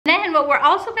what we're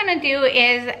also gonna do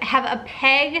is have a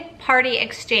peg party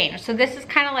exchange. So this is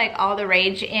kind of like all the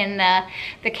rage in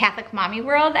the Catholic mommy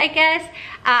world, I guess.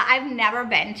 I've never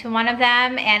been to one of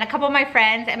them, and a couple of my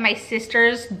friends and my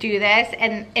sisters do this,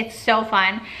 and it's so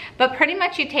fun. But pretty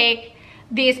much you take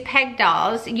these peg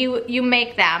dolls, you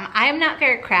make them. I am not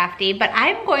very crafty, but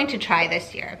I'm going to try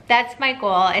this year. That's my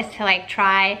goal, is to like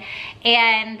try.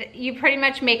 And you pretty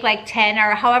much make like 10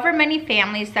 or however many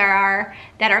families there are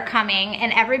that are coming,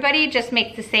 and everybody just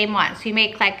makes the same one. So you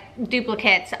make like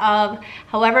duplicates of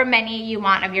however many you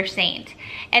want of your saint.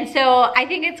 And so I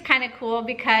think it's kind of cool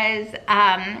because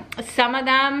some of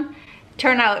them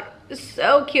turn out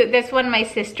so cute. This one my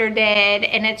sister did,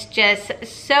 and it's just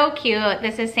so cute.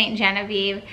 This is Saint Genevieve.